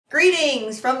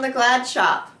Greetings from the Glad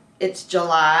Shop. It's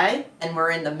July and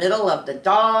we're in the middle of the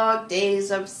dog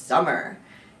days of summer.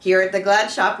 Here at the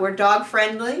Glad Shop, we're dog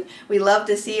friendly. We love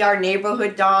to see our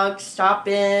neighborhood dogs stop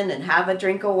in and have a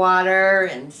drink of water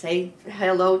and say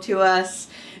hello to us.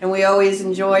 And we always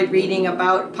enjoyed reading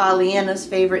about Pollyanna's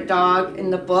favorite dog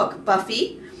in the book,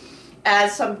 Buffy.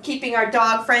 As keeping our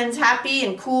dog friends happy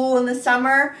and cool in the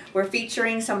summer, we're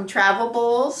featuring some travel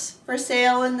bowls for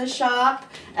sale in the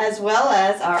shop, as well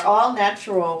as our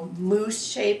all-natural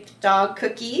moose-shaped dog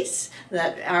cookies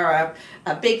that are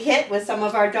a big hit with some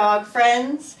of our dog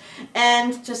friends.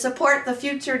 And to support the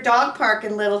future dog park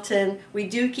in Littleton, we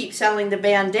do keep selling the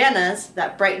bandanas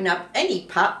that brighten up any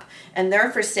pup, and they're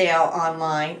for sale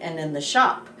online and in the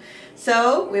shop.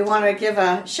 So we want to give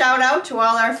a shout out to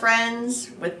all our friends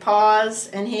with paws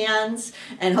and hands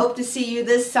and hope to see you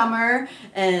this summer,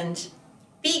 and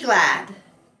be glad.